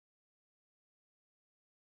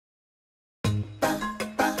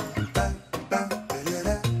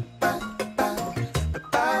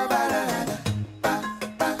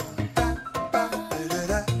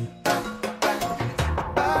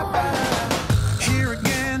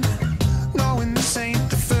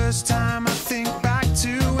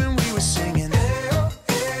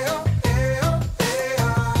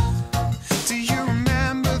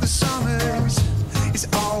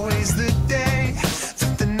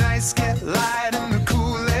light and the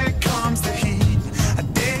cool air comes the heat. I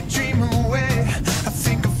daydream away. I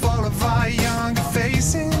think of all of our younger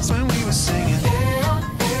faces when we were singing.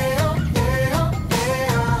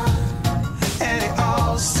 And it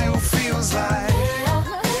all still feels like.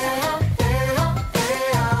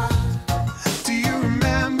 Do you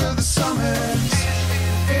remember the summers?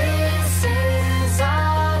 This is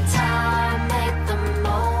our time, make the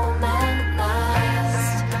moment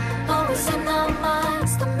last. Always in our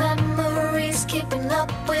minds, the memories keeping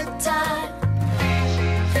up with time.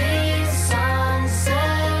 These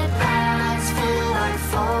sunset nights feel like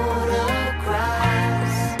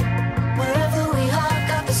photographs. Wherever we are,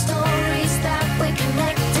 got the stories that we're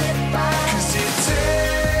connected by. 'Cause it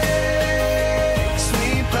takes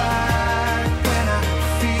me back when I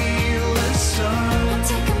feel the sun. I'm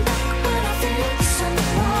taken back when I feel the sun.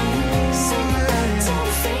 Sing it until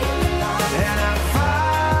we feel alive. And I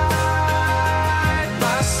find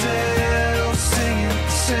myself singing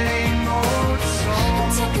the same old song.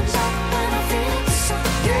 I'm taken back when I feel the sun.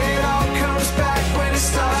 Yeah, it all comes back when it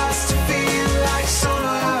starts to feel like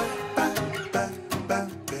summer.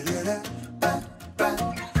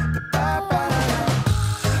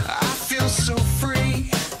 I feel so free.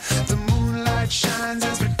 The moonlight shines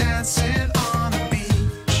as we're dancing on the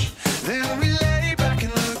beach. Then we lay back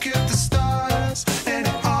and look at the stars, and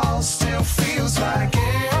it all still feels like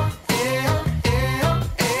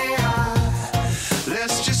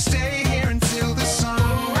let's just stay here until the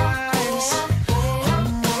sunrise.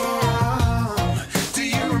 Do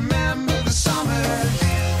you remember the summers?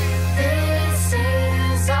 This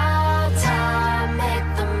is our time, make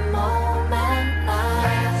the moment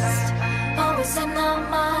last. Always in our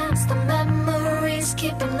minds, the memories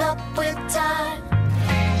keeping up with time.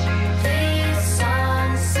 These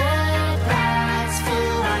sunset nights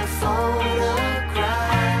feel like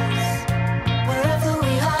photographs. Wherever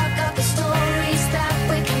we are, got the stories that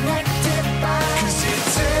we're connected by. 'Cause it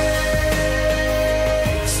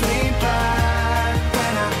takes me back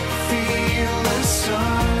when I feel the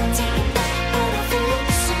sun. Take it back when I feel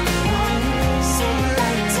the sun. Sing it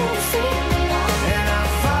back till we feel alive. And I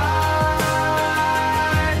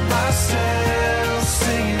find myself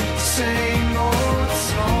singing the same old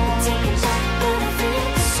song. Take it back when I feel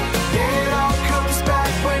the sun. Yeah, it all comes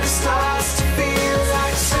back when it starts to feel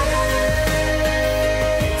like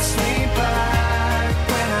takes me back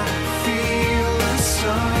when I feel the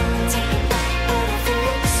sun. Take it back when I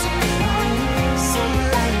feel the sun. Sing it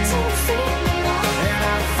back till we feel alive. And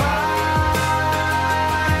I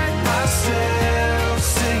find myself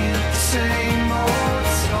singing the same old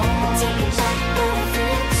song. Take it back when I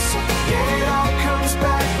feel the sun. Yeah, it all comes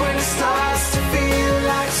back when it starts to feel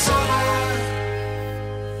like summer.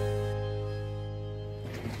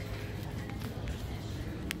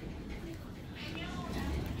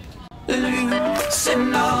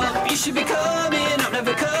 Loosen up, you should be coming up,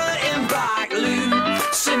 never cutting back.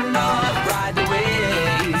 Loosen up, ride the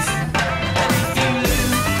wave. And if you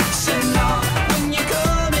loosen up when you're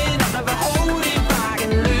coming up, never hold it back.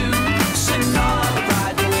 And loosen up,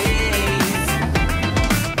 ride the wave.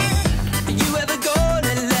 Are you ever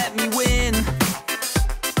gonna let me win?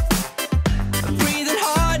 I'm breathing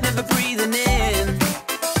hard, never breathing in.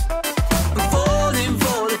 I'm falling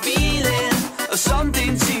for the feeling of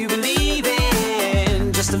something to believe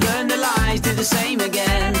in, just to learn the lies, do the same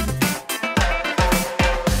again.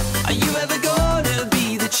 Are you ever gonna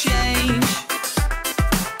be the change?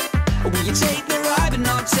 Or will you take the ride but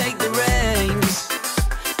not take the reins?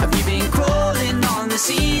 Have you been crawling on the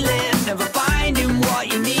ceiling, never finding what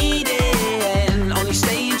you needed? Only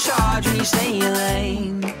stay in charge when you stay in your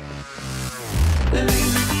lane.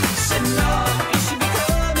 Loosen up, you should be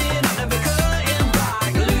coming up, never cutting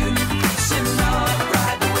back. Loosen up,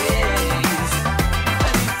 ride the wave.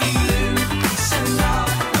 And if you loosen up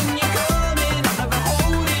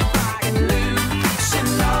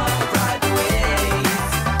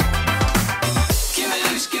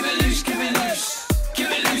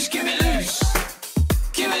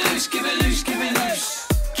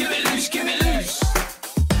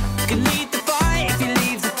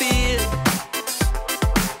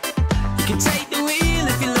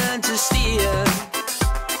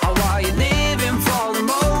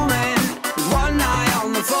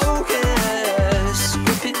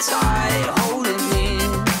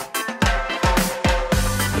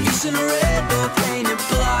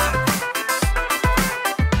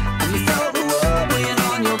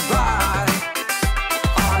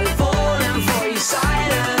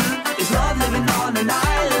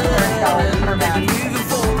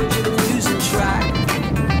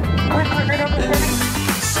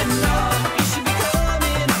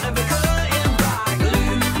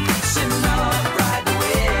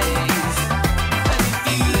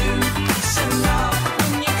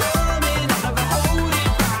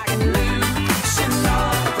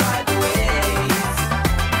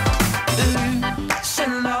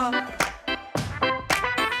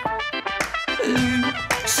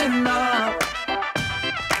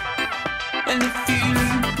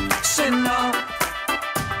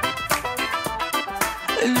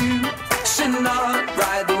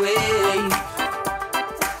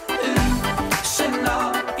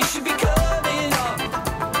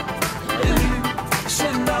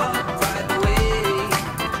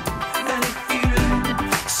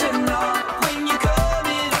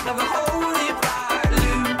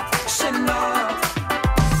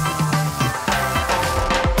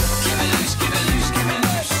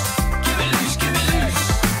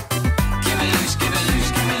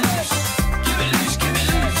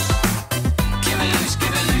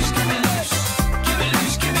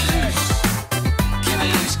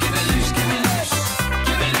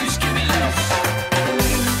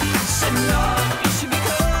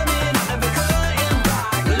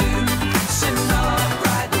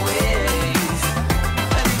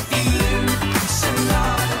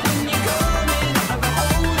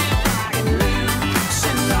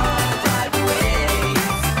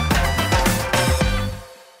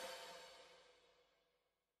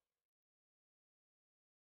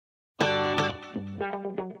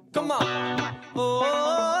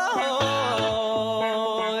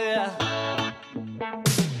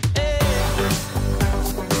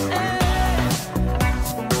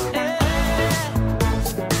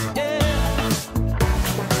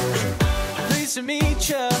nice to meet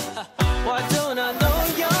ya. Why don't I know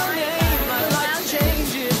your name? I'd like to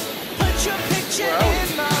change it. Put your picture in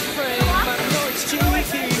my frame. I know it's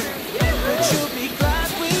cheeky, but you'll be glad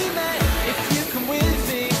we met. If you come with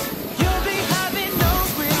me, you'll be having no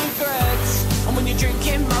regrets. And when you're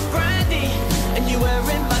drinking my brandy and you're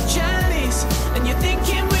wearing my jammies and you're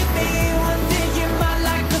thinking with me, one day you might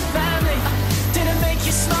like a family. Didn't make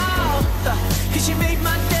you smile, 'cause you made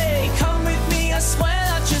my day. Come with me, I swear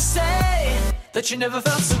I'll just say that you never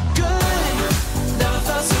felt so good, never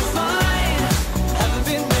felt so fine. Haven't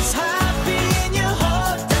been this happy in your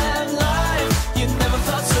whole damn life. You never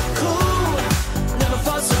felt so cool, never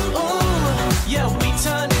felt so ooh. Yeah, we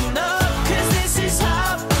turning up, 'cause this is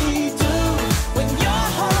how we do. When you're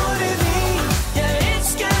holding me, yeah,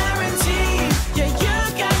 it's guaranteed. Yeah, you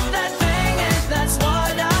got that thing and that's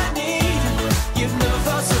what I need. You've never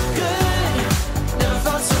felt so good, never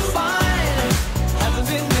felt so fine. Haven't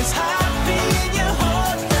been this happy in your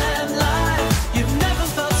whole damn life. You've never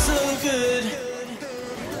felt so good.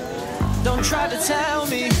 Don't try to tell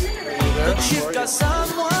me that you've got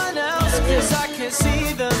someone else, 'cause I can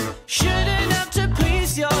see them. Shouldn't have to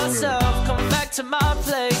please yourself. Come back to my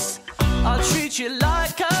place, I'll treat you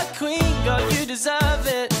like a queen. God, you deserve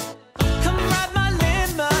it. Come ride my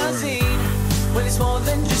limousine. Well, it's more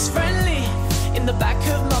than just friendly. In the back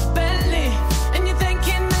of my Bentley, and you're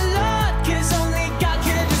thanking the Lord, 'cause only God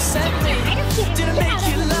could have sent me. Didn't make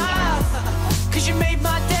you laugh, 'cause you made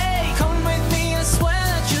my day. Come with me, I swear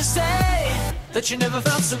that you'll say that you never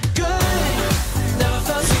felt so good, never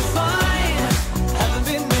felt so fine. Haven't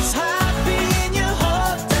been this happy in your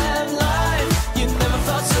whole damn life. You never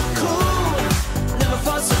felt so cool, never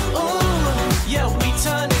felt so ooh. Yeah, we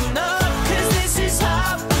turning up, 'cause this is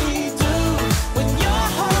how we do. When you're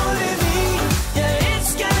holding me, yeah,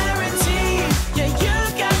 it's guaranteed. Yeah, you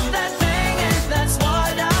got that thing and that's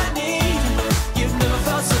what I need. You've never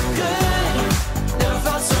felt so good, never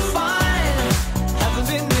felt so fine. Haven't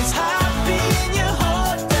been this happy in your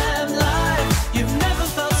whole damn life. You've never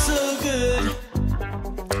felt so good.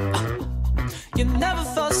 You never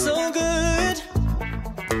felt so good.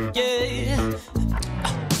 Yeah.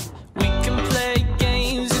 We can play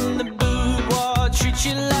games in the boudoir, treat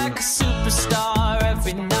you like a superstar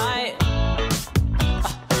every night.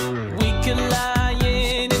 We can lie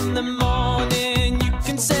in the morning. You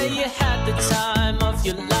can say you had the time of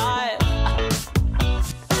your life.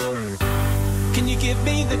 Can you give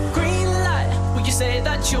me the green light? Will you say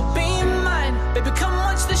that you'll be mine? Baby, come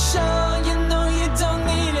watch the show. You know you don't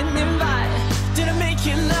need an invite. Didn't make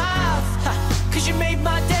you laugh, 'cause you made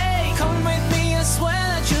my day. Come with me, I swear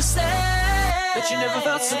that you'll say that you never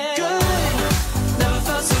felt so good,